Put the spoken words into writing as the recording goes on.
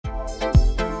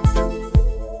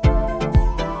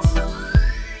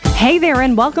Hey there,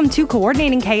 and welcome to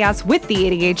Coordinating Chaos with the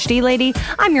ADHD Lady.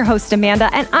 I'm your host, Amanda,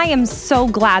 and I am so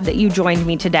glad that you joined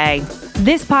me today.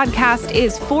 This podcast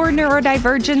is for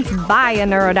neurodivergence by a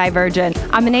neurodivergent.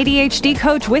 I'm an ADHD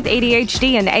coach with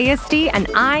ADHD and ASD, and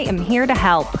I am here to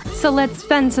help. So let's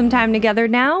spend some time together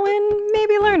now and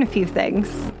maybe learn a few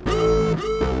things.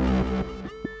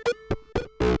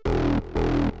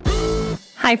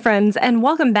 Hi friends, and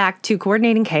welcome back to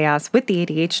Coordinating Chaos with the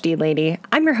ADHD Lady.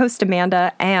 I'm your host,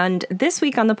 Amanda, and this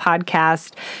week on the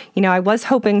podcast, I was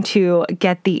hoping to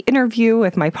get the interview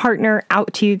with my partner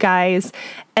out to you guys.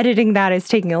 Editing that is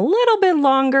taking a little bit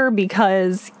longer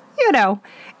because,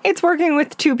 it's working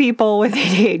with two people with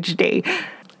ADHD.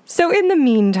 So in the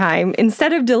meantime,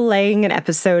 instead of delaying an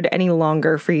episode any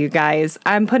longer for you guys,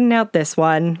 I'm putting out this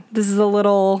one. This is a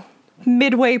little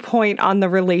midway point on the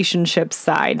relationship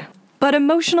side. But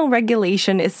emotional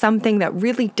regulation is something that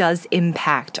really does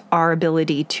impact our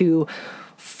ability to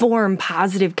form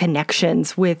positive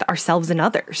connections with ourselves and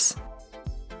others.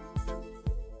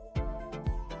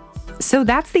 So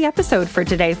that's the episode for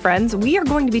today, friends. We are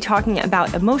going to be talking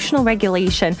about emotional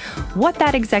regulation, what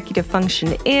that executive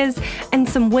function is, and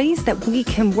some ways that we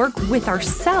can work with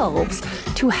ourselves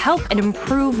to help and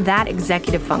improve that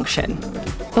executive function.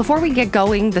 Before we get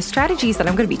going, the strategies that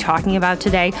I'm going to be talking about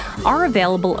today are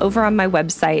available over on my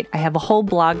website. I have a whole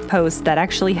blog post that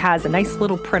actually has a nice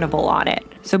little printable on it.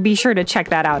 So be sure to check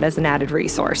that out as an added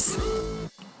resource.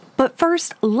 But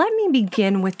first, let me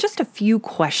begin with just a few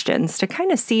questions to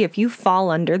kind of see if you fall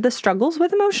under the struggles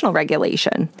with emotional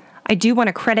regulation. I do want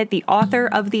to credit the author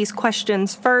of these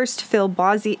questions first, Phil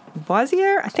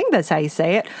Boisier. I think that's how you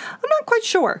say it. I'm not quite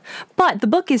sure. But the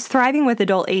book is Thriving with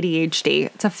Adult ADHD.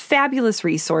 It's a fabulous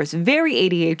resource, very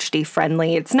ADHD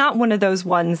friendly. It's not one of those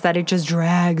ones that it just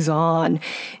drags on.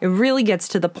 It really gets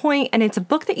to the point, and it's a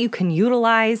book that you can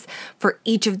utilize for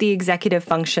each of the executive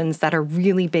functions that are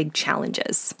really big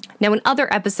challenges. Now, in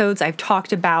other episodes, I've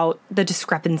talked about the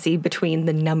discrepancy between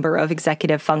the number of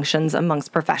executive functions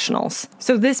amongst professionals.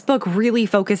 So this book really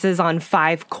focuses on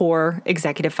 5 core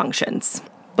executive functions.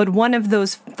 But one of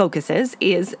those focuses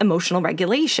is emotional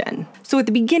regulation. So at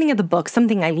the beginning of the book,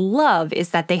 something I love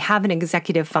is that they have an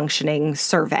executive functioning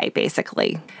survey,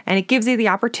 basically. And it gives you the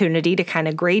opportunity to kind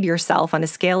of grade yourself on a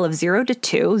scale of 0 to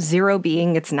 2, 0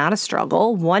 being it's not a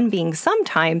struggle, 1 being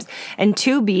sometimes, and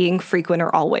 2 being frequent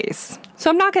or always. So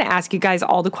I'm not going to ask you guys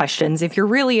all the questions. If you're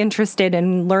really interested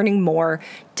in learning more,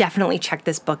 definitely check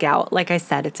this book out. Like I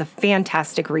said, it's a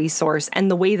fantastic resource,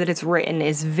 and the way that it's written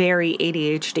is very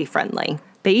ADHD friendly.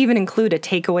 They even include a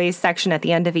takeaways section at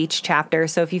the end of each chapter,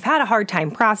 so if you've had a hard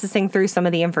time processing through some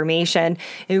of the information,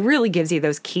 it really gives you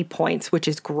those key points, which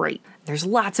is great. There's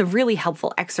lots of really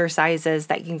helpful exercises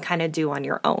that you can kind of do on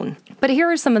your own. But here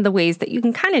are some of the ways that you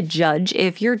can kind of judge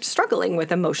if you're struggling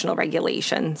with emotional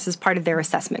regulation. This is part of their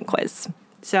assessment quiz.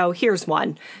 So here's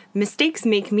one. Mistakes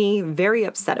make me very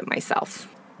upset at myself.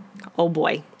 Oh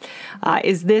boy,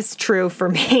 is this true for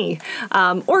me?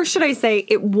 Or should I say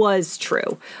it was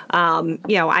true?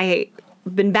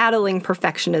 I've been battling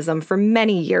perfectionism for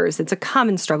many years. It's a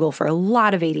common struggle for a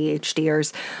lot of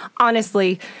ADHDers.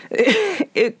 Honestly,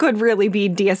 it could really be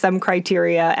DSM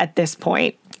criteria at this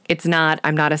point. It's not.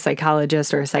 I'm not a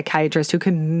psychologist or a psychiatrist who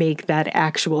can make that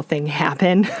actual thing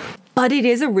happen. But it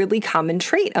is a really common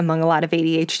trait among a lot of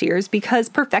ADHDers because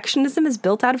perfectionism is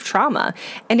built out of trauma.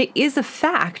 And it is a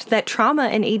fact that trauma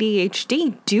and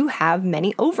ADHD do have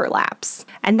many overlaps.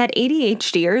 And that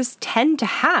ADHDers tend to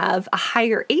have a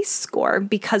higher ACE score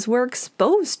because we're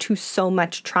exposed to so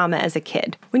much trauma as a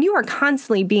kid. When you are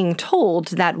constantly being told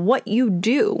that what you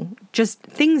do, just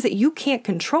things that you can't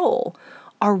control,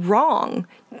 are wrong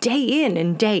day in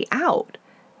and day out,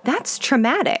 that's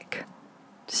traumatic.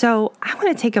 So I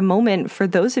want to take a moment for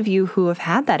those of you who have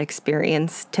had that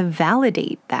experience to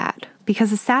validate that. Because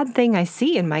the sad thing I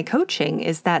see in my coaching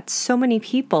is that so many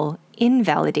people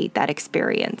invalidate that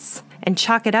experience and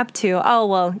chalk it up to, oh,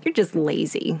 well, you're just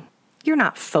lazy. You're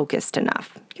not focused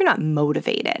enough. You're not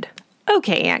motivated.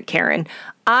 Okay, Aunt Karen,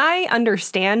 I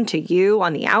understand to you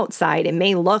on the outside, it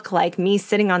may look like me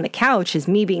sitting on the couch is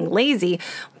me being lazy,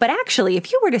 but actually,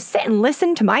 if you were to sit and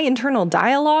listen to my internal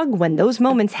dialogue when those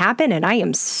moments happen and I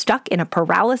am stuck in a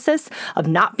paralysis of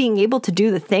not being able to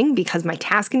do the thing because my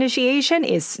task initiation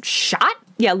is shot,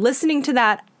 listening to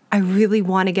that, I really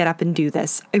want to get up and do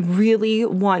this. I really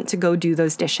want to go do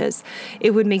those dishes.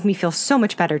 It would make me feel so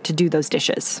much better to do those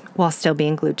dishes while still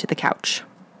being glued to the couch.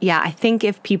 I think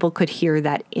if people could hear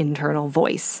that internal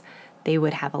voice, they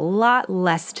would have a lot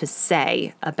less to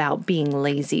say about being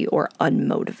lazy or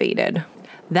unmotivated.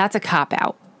 That's a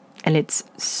cop-out. And it's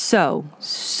so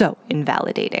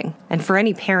invalidating. And for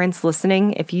any parents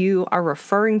listening, if you are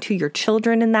referring to your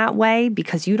children in that way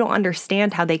because you don't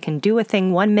understand how they can do a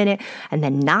thing 1 minute and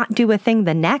then not do a thing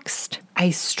the next, I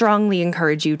strongly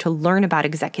encourage you to learn about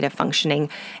executive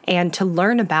functioning and to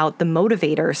learn about the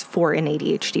motivators for an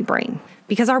ADHD brain.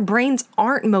 Because our brains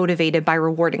aren't motivated by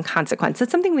reward and consequence.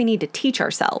 It's something we need to teach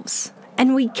ourselves.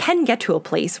 And we can get to a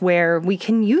place where we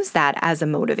can use that as a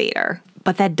motivator.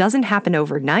 But that doesn't happen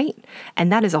overnight,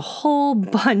 and that is a whole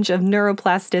bunch of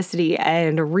neuroplasticity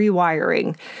and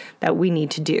rewiring that we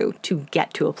need to do to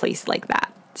get to a place like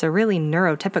that. It's a really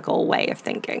neurotypical way of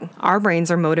thinking. Our brains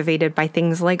are motivated by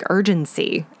things like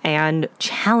urgency and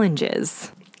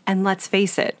challenges. And let's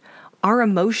face it, our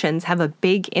emotions have a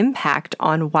big impact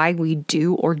on why we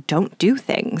do or don't do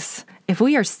things. If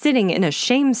we are sitting in a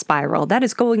shame spiral, that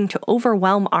is going to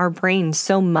overwhelm our brain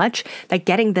so much that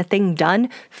getting the thing done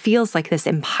feels like this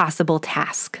impossible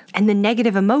task. And the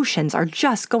negative emotions are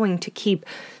just going to keep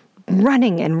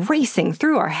running and racing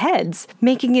through our heads,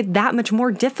 making it that much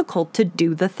more difficult to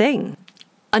do the thing.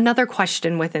 Another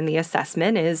question within the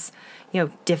assessment is,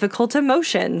 difficult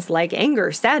emotions like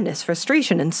anger, sadness,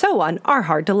 frustration, and so on are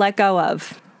hard to let go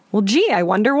of. Well, gee, I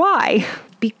wonder why.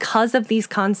 Because of these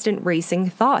constant racing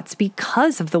thoughts,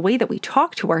 because of the way that we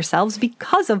talk to ourselves,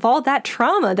 because of all that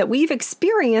trauma that we've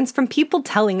experienced from people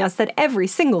telling us that every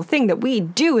single thing that we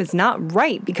do is not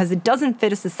right because it doesn't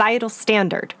fit a societal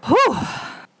standard. Whew.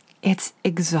 It's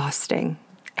exhausting.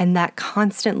 And that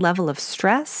constant level of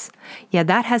stress,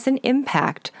 that has an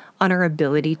impact on our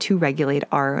ability to regulate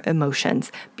our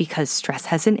emotions because stress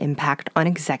has an impact on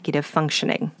executive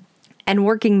functioning. And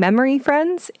working memory,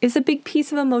 friends, is a big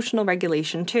piece of emotional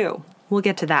regulation too. We'll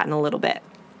get to that in a little bit.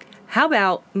 How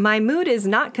about my mood is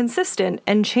not consistent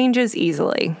and changes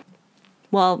easily?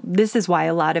 Well, this is why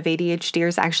a lot of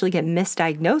ADHDers actually get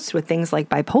misdiagnosed with things like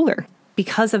bipolar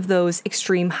because of those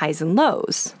extreme highs and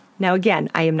lows. Now, again,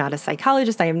 I am not a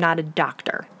psychologist, I am not a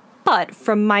doctor. But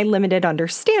from my limited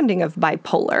understanding of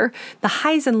bipolar, the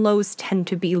highs and lows tend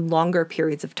to be longer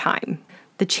periods of time.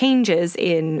 The changes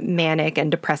in manic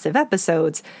and depressive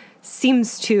episodes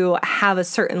seems to have a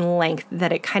certain length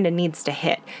that it kind of needs to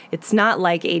hit. It's not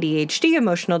like ADHD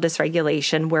emotional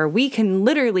dysregulation where we can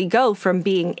literally go from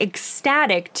being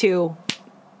ecstatic to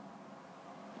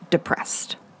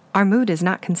depressed. Our mood is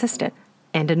not consistent.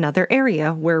 And another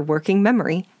area where working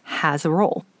memory has a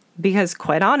role. Because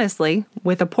quite honestly,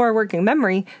 with a poor working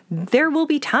memory, there will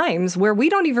be times where we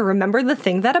don't even remember the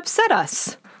thing that upset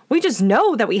us. We just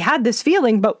know that we had this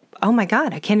feeling, but oh my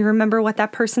God, I can't even remember what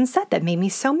that person said that made me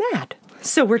so mad.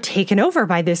 So we're taken over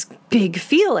by this big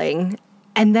feeling.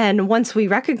 And then once we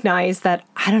recognize that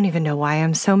I don't even know why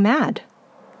I'm so mad,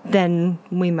 then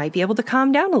we might be able to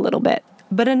calm down a little bit.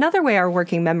 But another way our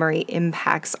working memory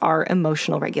impacts our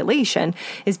emotional regulation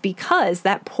is because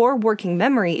that poor working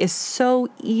memory is so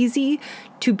easy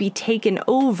to be taken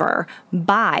over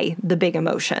by the big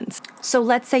emotions. So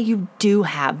let's say you do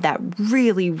have that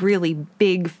really, really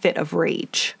big fit of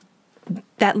rage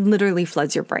that literally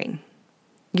floods your brain.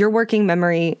 Your working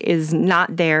memory is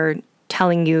not there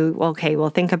telling you, okay,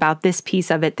 well, think about this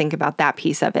piece of it, think about that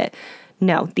piece of it.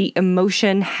 No, the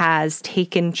emotion has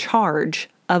taken charge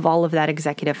of all of that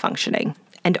executive functioning.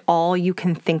 And all you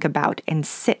can think about and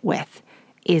sit with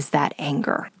is that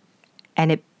anger.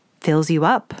 And it fills you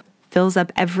up, fills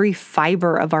up every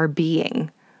fiber of our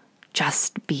being,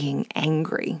 just being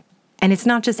angry. And it's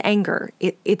not just anger,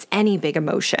 it's any big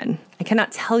emotion. I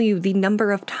cannot tell you the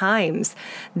number of times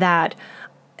that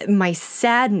my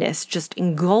sadness just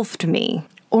engulfed me,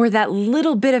 or that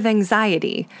little bit of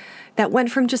anxiety that went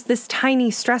from just this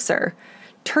tiny stressor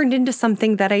turned into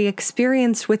something that I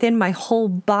experienced within my whole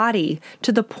body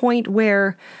to the point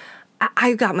where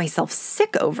I got myself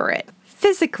sick over it,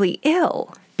 physically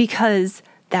ill, because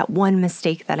that one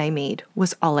mistake that I made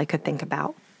was all I could think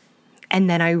about. And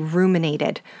then I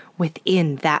ruminated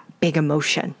within that big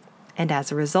emotion. And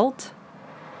as a result,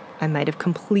 I might have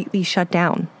completely shut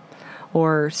down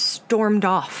or stormed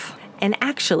off. And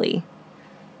actually,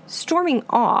 storming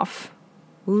off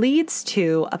leads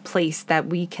to a place that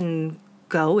we can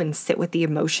go and sit with the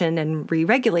emotion and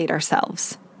re-regulate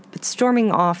ourselves. But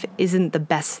storming off isn't the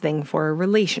best thing for a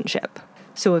relationship.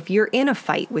 So if you're in a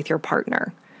fight with your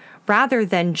partner, rather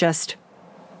than just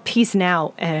peacing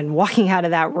out and walking out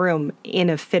of that room in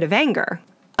a fit of anger,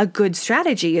 a good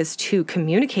strategy is to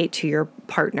communicate to your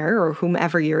partner or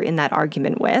whomever you're in that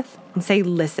argument with and say,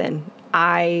 listen,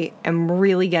 I am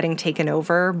really getting taken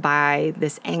over by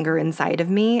this anger inside of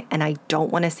me, and I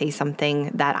don't want to say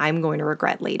something that I'm going to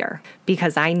regret later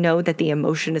because I know that the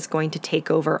emotion is going to take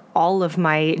over all of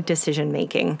my decision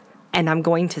making, and I'm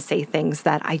going to say things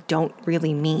that I don't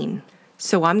really mean.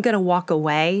 So I'm going to walk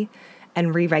away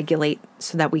and re-regulate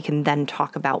so that we can then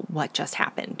talk about what just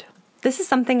happened. This is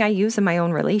something I use in my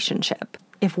own relationship.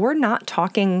 If we're not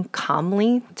talking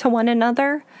calmly to one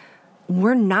another,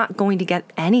 we're not going to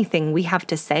get anything we have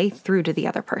to say through to the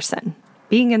other person.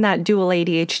 Being in that dual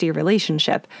ADHD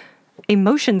relationship,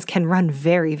 emotions can run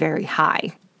very, very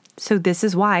high. So this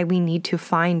is why we need to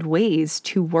find ways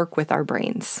to work with our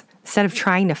brains instead of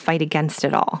trying to fight against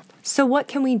it all. So what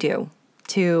can we do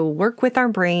to work with our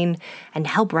brain and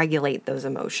help regulate those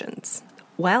emotions?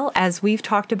 Well, as we've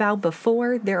talked about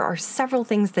before, there are several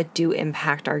things that do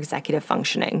impact our executive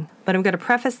functioning. But I'm going to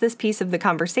preface this piece of the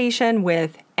conversation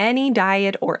with any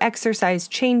diet or exercise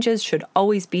changes should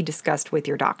always be discussed with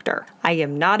your doctor. I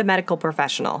am not a medical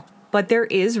professional, but there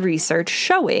is research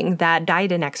showing that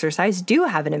diet and exercise do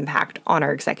have an impact on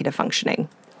our executive functioning.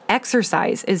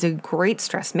 Exercise is a great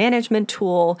stress management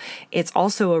tool. It's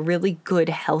also a really good,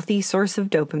 healthy source of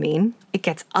dopamine. It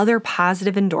gets other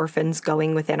positive endorphins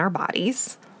going within our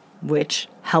bodies, which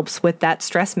helps with that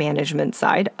stress management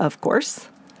side, of course.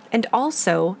 And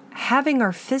also, having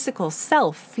our physical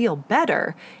self feel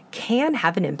better can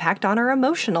have an impact on our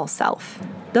emotional self.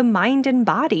 The mind and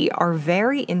body are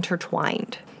very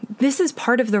intertwined. This is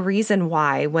part of the reason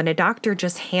why when a doctor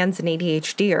just hands an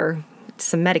ADHDer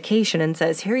some medication and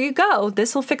says, here you go,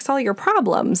 this will fix all your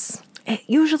problems, it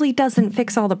usually doesn't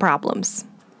fix all the problems,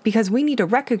 because we need to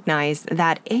recognize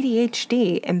that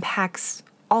ADHD impacts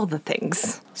all the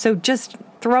things. So just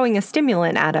throwing a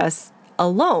stimulant at us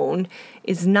alone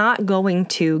is not going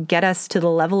to get us to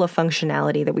the level of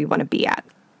functionality that we want to be at.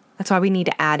 That's why we need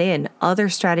to add in other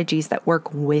strategies that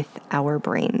work with our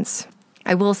brains.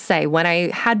 I will say, when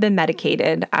I had been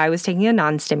medicated, I was taking a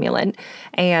non-stimulant,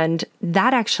 and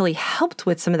that actually helped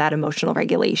with some of that emotional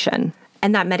regulation.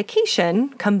 And that medication,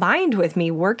 combined with me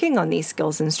working on these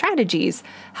skills and strategies,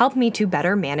 helped me to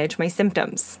better manage my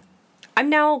symptoms.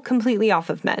 I'm now completely off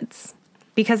of meds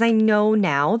because I know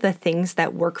now the things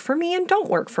that work for me and don't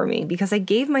work for me, because I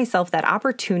gave myself that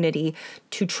opportunity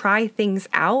to try things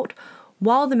out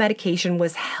while the medication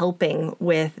was helping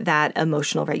with that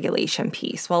emotional regulation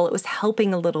piece, while it was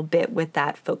helping a little bit with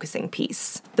that focusing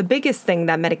piece. The biggest thing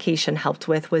that medication helped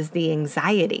with was the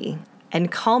anxiety,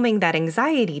 and calming that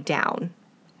anxiety down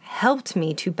helped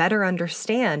me to better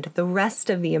understand the rest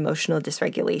of the emotional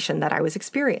dysregulation that I was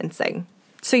experiencing.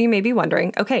 So you may be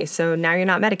wondering, okay, so now you're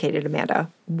not medicated, Amanda.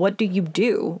 What do you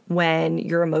do when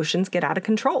your emotions get out of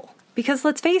control? Because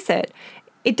let's face it,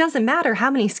 it doesn't matter how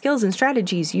many skills and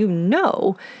strategies you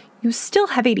still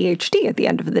have ADHD at the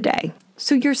end of the day.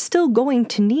 So you're still going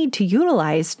to need to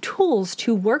utilize tools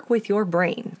to work with your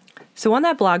brain. So on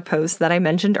that blog post that I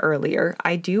mentioned earlier,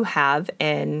 I do have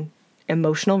an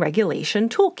emotional regulation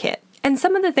toolkit. And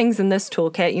some of the things in this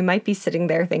toolkit, you might be sitting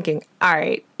there thinking, all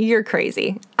right, you're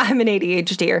crazy. I'm an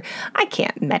ADHDer. I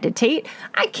can't meditate.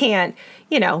 I can't,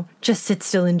 just sit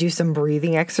still and do some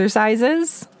breathing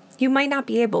exercises. You might not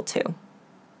be able to.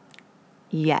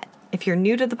 Yet. If you're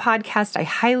new to the podcast, I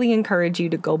highly encourage you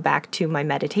to go back to my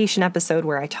meditation episode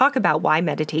where I talk about why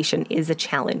meditation is a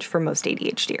challenge for most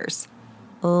ADHDers.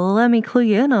 Let me clue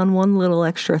you in on one little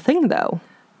extra thing though.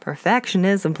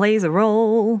 Perfectionism plays a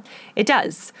role. It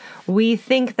does. We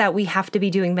think that we have to be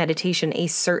doing meditation a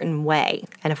certain way.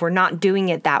 And if we're not doing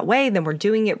it that way, then we're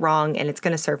doing it wrong and it's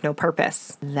going to serve no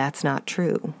purpose. That's not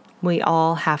true. We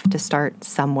all have to start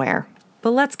somewhere.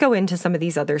 But let's go into some of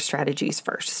these other strategies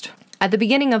first. At the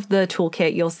beginning of the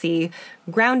toolkit, you'll see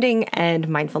grounding and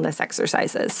mindfulness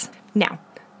exercises. Now,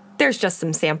 there's just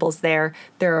some samples there.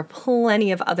 There are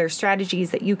plenty of other strategies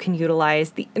that you can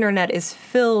utilize. The internet is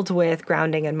filled with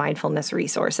grounding and mindfulness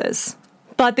resources.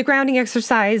 But the grounding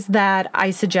exercise that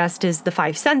I suggest is the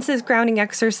 5 senses grounding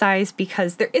exercise,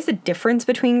 because there is a difference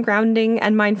between grounding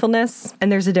and mindfulness,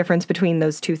 and there's a difference between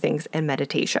those two things and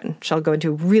meditation, which I'll go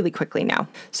into really quickly now.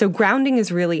 So grounding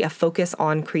is really a focus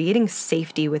on creating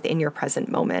safety within your present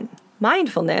moment.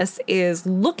 Mindfulness is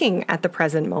looking at the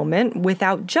present moment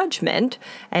without judgment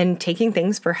and taking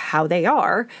things for how they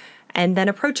are, and then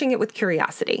approaching it with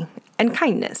curiosity and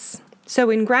kindness. So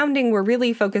in grounding, we're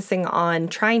really focusing on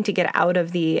trying to get out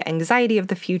of the anxiety of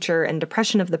the future and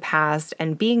depression of the past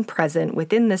and being present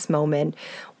within this moment.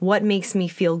 What makes me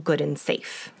feel good and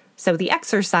safe? So the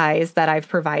exercise that I've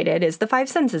provided is the 5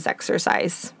 senses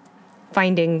exercise.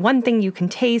 Finding 1 thing you can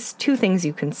taste, 2 things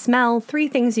you can smell, 3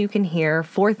 things you can hear,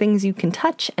 4 things you can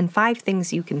touch, and 5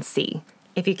 things you can see.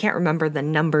 If you can't remember the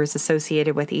numbers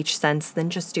associated with each sense, then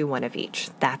just do 1 of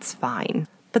each. That's fine.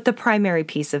 But the primary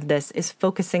piece of this is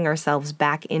focusing ourselves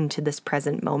back into this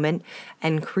present moment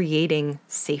and creating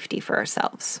safety for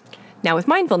ourselves. Now, with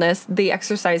mindfulness, the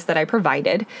exercise that I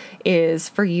provided is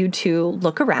for you to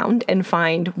look around and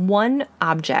find one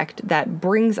object that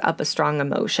brings up a strong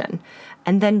emotion,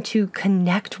 and then to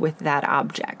connect with that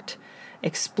object.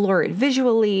 Explore it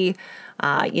visually.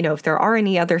 If there are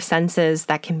any other senses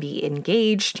that can be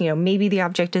engaged, maybe the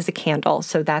object is a candle.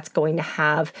 So that's going to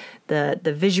have the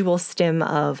visual stim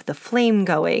of the flame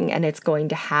going, and it's going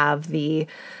to have the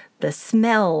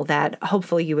smell that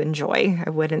hopefully you enjoy. I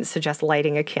wouldn't suggest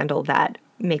lighting a candle that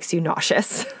makes you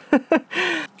nauseous.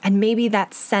 And maybe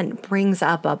that scent brings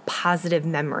up a positive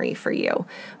memory for you.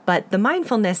 But the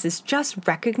mindfulness is just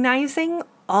recognizing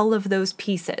all of those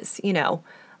pieces.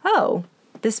 Oh,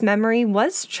 this memory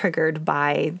was triggered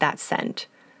by that scent.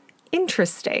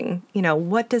 Interesting.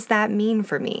 What does that mean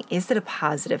for me? Is it a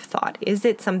positive thought? Is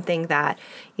it something that,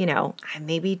 I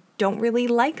maybe don't really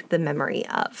like the memory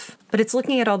of? But it's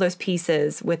looking at all those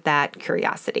pieces with that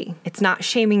curiosity. It's not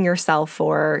shaming yourself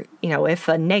for, if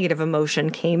a negative emotion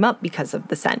came up because of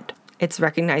the scent. It's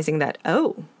recognizing that,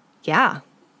 oh, yeah,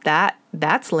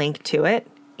 that's linked to it.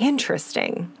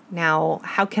 Interesting. Now,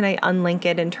 how can I unlink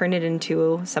it and turn it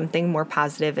into something more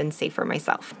positive and safe for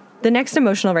myself? The next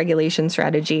emotional regulation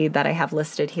strategy that I have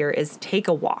listed here is take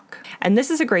a walk. And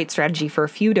this is a great strategy for a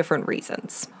few different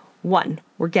reasons. One,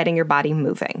 we're getting your body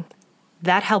moving.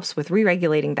 That helps with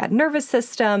re-regulating that nervous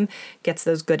system, gets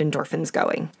those good endorphins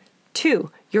going.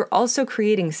 Two, you're also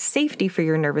creating safety for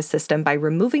your nervous system by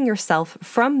removing yourself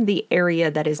from the area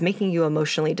that is making you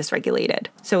emotionally dysregulated.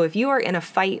 So if you are in a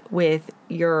fight with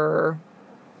your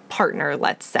partner,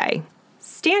 let's say,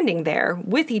 standing there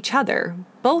with each other,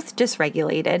 both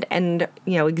dysregulated and,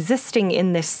 existing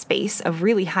in this space of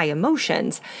really high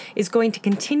emotions is going to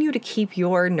continue to keep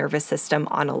your nervous system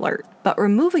on alert. But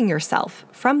removing yourself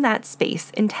from that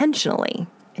space intentionally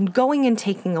and going and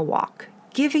taking a walk,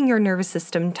 giving your nervous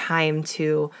system time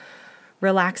to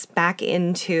relax back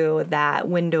into that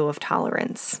window of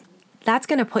tolerance, that's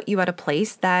going to put you at a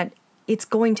place that it's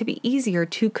going to be easier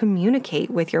to communicate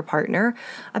with your partner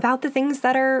about the things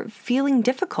that are feeling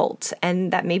difficult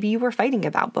and that maybe you were fighting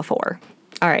about before.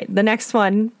 All right, the next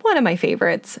one of my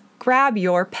favorites, grab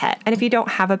your pet. And if you don't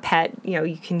have a pet,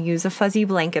 you can use a fuzzy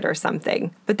blanket or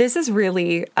something. But this is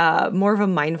really more of a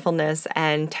mindfulness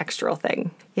and textural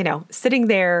thing. Sitting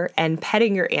there and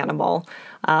petting your animal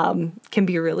can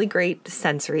be a really great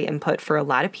sensory input for a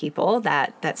lot of people.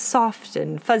 That soft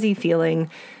and fuzzy feeling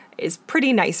is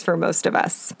pretty nice for most of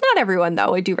us. Not everyone,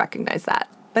 though, I do recognize that.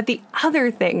 But the other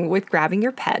thing with grabbing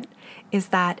your pet is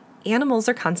that animals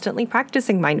are constantly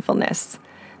practicing mindfulness.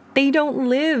 They don't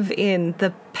live in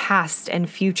the past and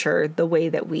future the way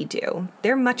that we do.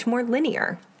 They're much more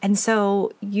linear. And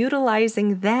so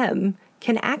utilizing them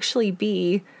can actually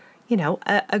be,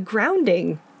 a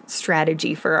grounding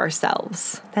strategy for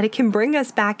ourselves, that it can bring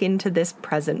us back into this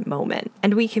present moment.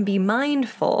 And we can be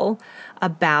mindful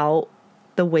about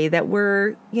the way that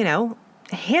we're,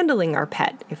 handling our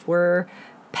pet. If we're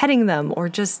petting them or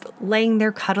just laying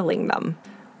there cuddling them,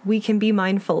 we can be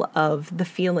mindful of the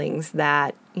feelings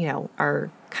that,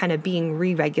 are kind of being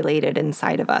re-regulated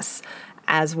inside of us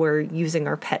as we're using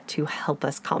our pet to help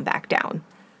us calm back down.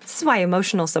 This is why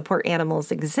emotional support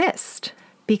animals exist,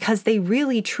 because they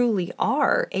really truly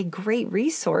are a great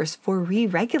resource for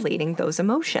re-regulating those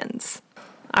emotions.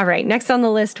 All right, next on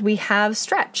the list, we have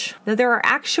stretch. Now, there are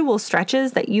actual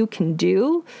stretches that you can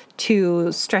do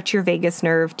to stretch your vagus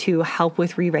nerve to help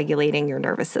with re-regulating your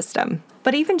nervous system.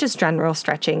 But even just general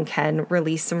stretching can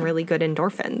release some really good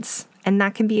endorphins. And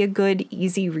that can be a good,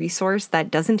 easy resource that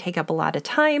doesn't take up a lot of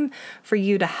time for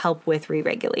you to help with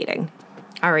re-regulating.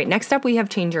 All right, next up, we have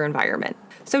change your environment.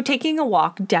 So taking a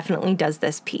walk definitely does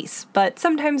this piece, but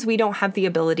sometimes we don't have the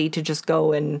ability to just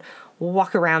go and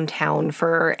walk around town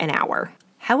for an hour.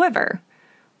 However,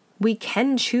 we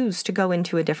can choose to go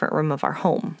into a different room of our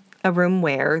home, a room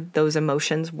where those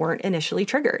emotions weren't initially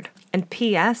triggered. And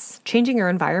P.S., changing your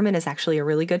environment is actually a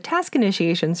really good task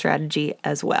initiation strategy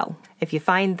as well. If you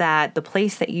find that the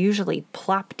place that you usually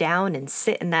plop down and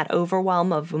sit in that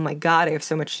overwhelm of, oh my God, I have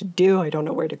so much to do, I don't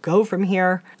know where to go from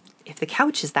here. If the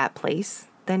couch is that place,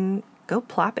 then go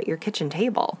plop at your kitchen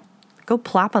table. Go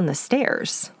plop on the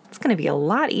stairs. It's going to be a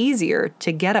lot easier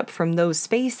to get up from those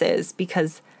spaces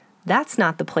because that's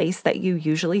not the place that you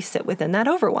usually sit within that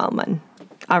overwhelm in.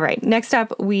 All right, next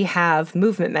up, we have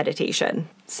movement meditation.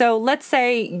 So let's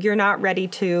say you're not ready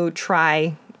to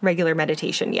try regular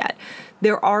meditation yet.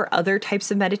 There are other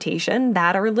types of meditation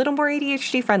that are a little more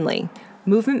ADHD friendly.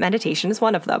 Movement meditation is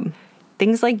one of them.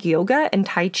 Things like yoga and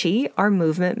Tai Chi are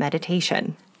movement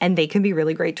meditation, and they can be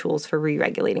really great tools for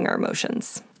re-regulating our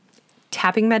emotions.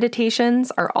 Tapping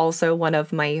meditations are also one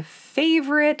of my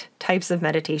favorite types of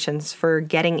meditations for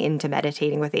getting into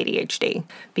meditating with ADHD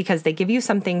because they give you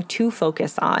something to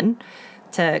focus on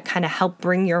to kind of help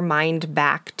bring your mind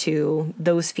back to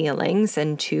those feelings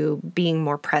and to being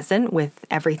more present with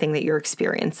everything that you're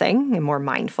experiencing and more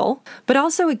mindful. But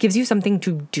also it gives you something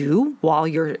to do while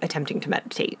you're attempting to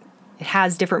meditate. It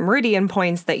has different meridian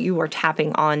points that you are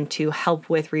tapping on to help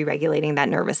with re-regulating that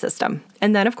nervous system.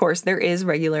 And then, of course, there is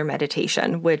regular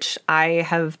meditation, which I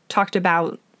have talked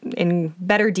about in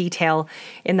better detail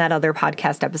in that other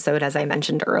podcast episode, as I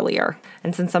mentioned earlier.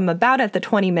 And since I'm about at the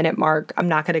 20-minute mark, I'm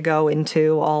not going to go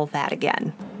into all that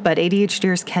again. But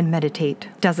ADHDers can meditate.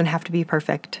 Doesn't have to be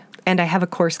perfect. And I have a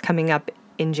course coming up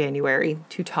in January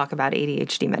to talk about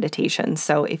ADHD meditation.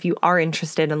 So if you are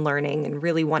interested in learning and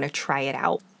really want to try it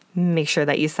out, make sure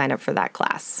that you sign up for that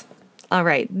class. All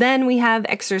right, then we have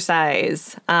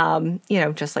exercise.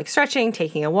 Just like stretching,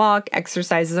 taking a walk.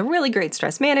 Exercise is a really great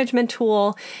stress management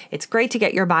tool. It's great to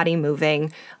get your body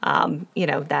moving.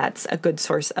 That's a good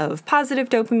source of positive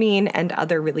dopamine and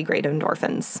other really great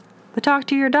endorphins. But talk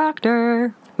to your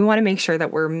doctor. We want to make sure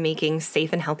that we're making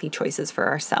safe and healthy choices for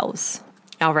ourselves.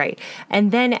 All right,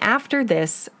 and then after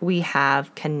this, we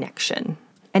have connection.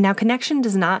 And now connection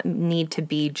does not need to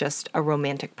be just a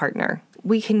romantic partner.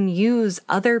 We can use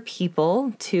other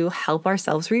people to help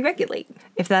ourselves re-regulate.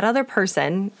 If that other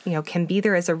person, can be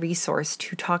there as a resource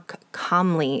to talk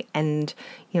calmly and,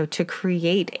 to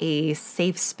create a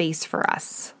safe space for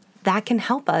us, that can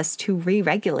help us to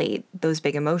re-regulate those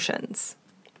big emotions.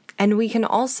 And we can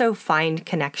also find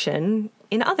connection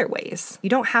in other ways. You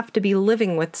don't have to be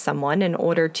living with someone in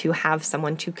order to have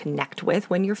someone to connect with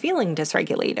when you're feeling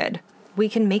dysregulated. We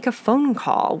can make a phone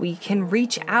call. We can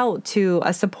reach out to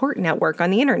a support network on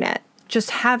the internet.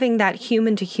 Just having that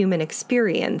human-to-human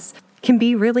experience can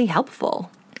be really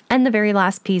helpful. And the very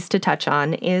last piece to touch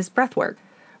on is breath work.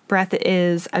 Breath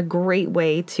is a great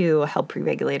way to help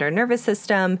re-regulate our nervous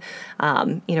system.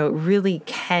 It really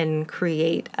can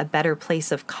create a better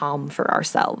place of calm for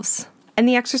ourselves. And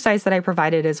the exercise that I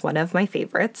provided is one of my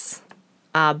favorites.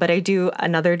 But I do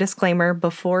another disclaimer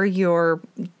before you're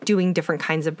doing different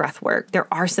kinds of breath work. There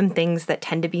are some things that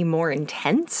tend to be more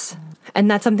intense,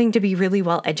 and that's something to be really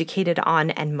well educated on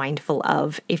and mindful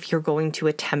of if you're going to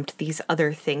attempt these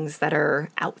other things that are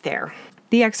out there.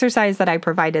 The exercise that I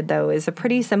provided, though, is a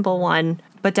pretty simple one,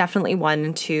 but definitely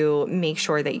one to make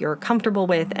sure that you're comfortable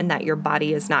with and that your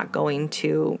body is not going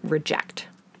to reject.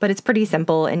 But it's pretty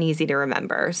simple and easy to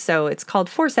remember. So it's called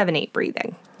 4-7-8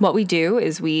 breathing. What we do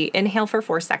is we inhale for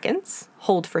 4 seconds,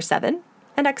 hold for 7,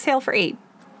 and exhale for 8.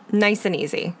 Nice and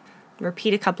easy.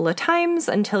 Repeat a couple of times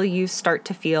until you start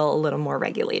to feel a little more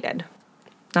regulated.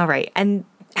 All right, and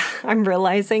I'm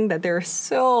realizing that there's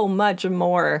so much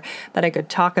more that I could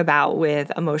talk about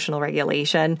with emotional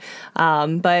regulation.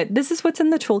 But this is what's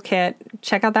in the toolkit.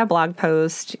 Check out that blog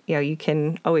post. You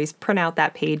can always print out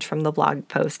that page from the blog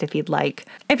post if you'd like.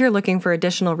 If you're looking for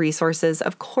additional resources,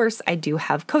 of course, I do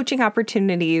have coaching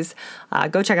opportunities.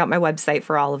 Go check out my website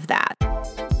for all of that.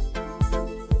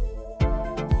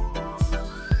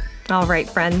 All right,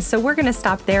 friends, so we're going to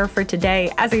stop there for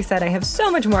today. As I said, I have so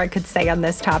much more I could say on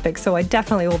this topic, so I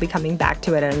definitely will be coming back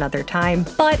to it at another time.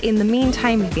 But in the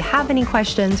meantime, if you have any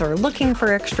questions or looking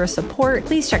for extra support,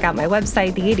 please check out my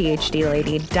website,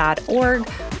 theadhdlady.org,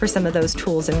 for some of those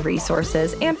tools and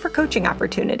resources and for coaching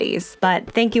opportunities.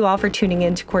 But thank you all for tuning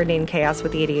in to Coordinating Chaos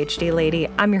with the ADHD Lady.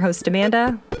 I'm your host,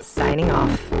 Amanda, signing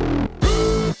off.